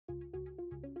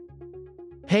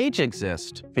Page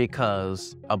exists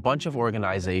because a bunch of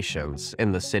organizations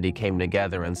in the city came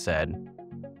together and said,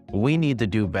 we need to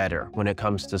do better when it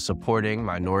comes to supporting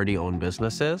minority-owned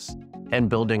businesses and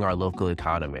building our local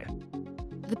economy.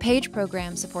 The PAGE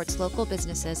program supports local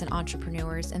businesses and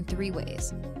entrepreneurs in 3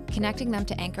 ways: connecting them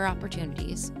to anchor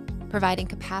opportunities, providing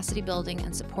capacity building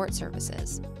and support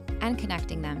services, and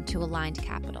connecting them to aligned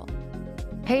capital.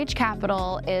 PAGE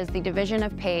Capital is the division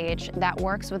of PAGE that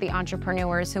works with the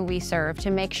entrepreneurs who we serve to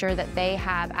make sure that they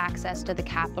have access to the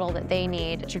capital that they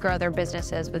need to grow their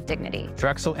businesses with dignity.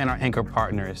 Drexel and our anchor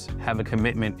partners have a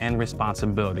commitment and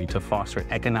responsibility to foster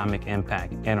economic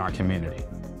impact in our community.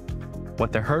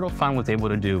 What the Hurdle Fund was able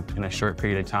to do in a short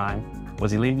period of time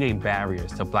was alleviate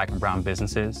barriers to Black and brown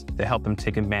businesses to help them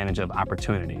take advantage of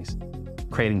opportunities,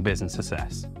 creating business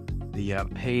success. The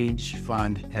PAGE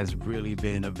Fund has really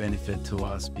been a benefit to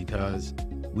us because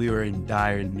we were in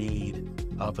dire need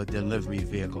of a delivery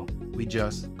vehicle. We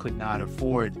just could not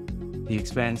afford the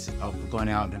expense of going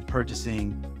out and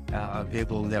purchasing a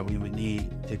vehicle that we would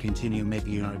need to continue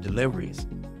making our deliveries.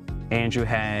 Andrew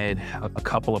had a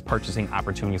couple of purchasing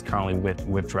opportunities currently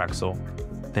with Drexel.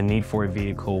 The need for a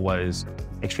vehicle was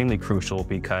extremely crucial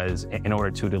because in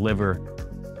order to deliver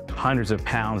hundreds of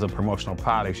pounds of promotional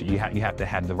products, you have to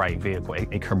have the right vehicle,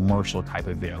 a commercial type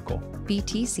of vehicle.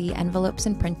 BTC Envelopes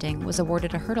and Printing was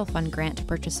awarded a Hurdle Fund grant to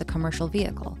purchase a commercial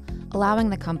vehicle, allowing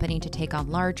the company to take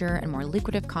on larger and more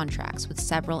lucrative contracts with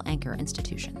several anchor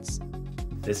institutions.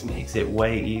 This makes it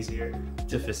way easier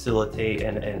to facilitate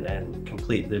and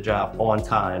complete the job on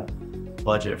time,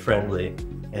 budget friendly,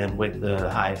 and with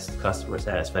the highest customer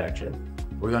satisfaction.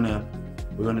 We're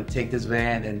gonna take this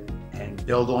van and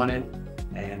build on it.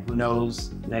 And who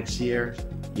knows, next year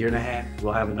and a half,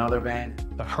 we'll have another van.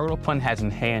 The Hurdle Fund has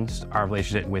enhanced our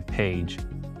relationship with PAGE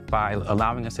by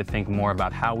allowing us to think more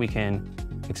about how we can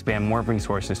expand more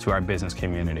resources to our business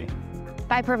community.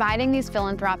 By providing these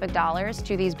philanthropic dollars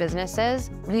to these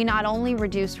businesses, we not only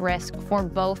reduce risk for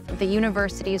both the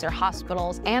universities or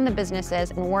hospitals and the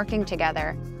businesses in working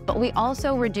together, but we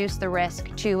also reduce the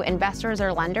risk to investors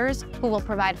or lenders who will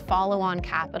provide follow-on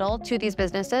capital to these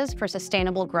businesses for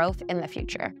sustainable growth in the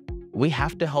future. We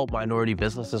have to help minority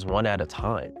businesses one at a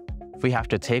time. We have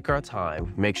to take our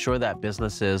time, make sure that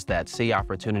businesses that see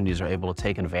opportunities are able to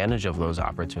take advantage of those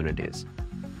opportunities.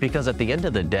 Because at the end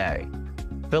of the day,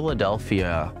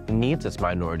 Philadelphia needs its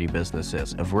minority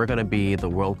businesses if we're going to be the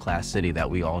world-class city that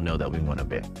we all know that we want to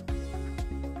be.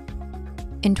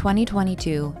 In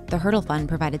 2022, the Hurdle Fund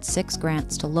provided 6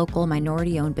 grants to local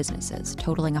minority-owned businesses,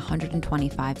 totaling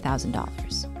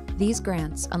 $125,000. These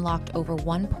grants unlocked over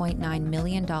 $1.9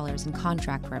 million in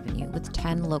contract revenue with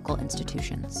 10 local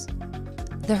institutions.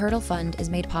 The Hurdle Fund is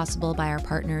made possible by our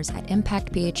partners at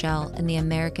Impact PHL and the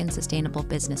American Sustainable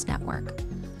Business Network.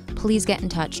 Please get in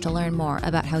touch to learn more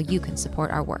about how you can support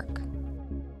our work.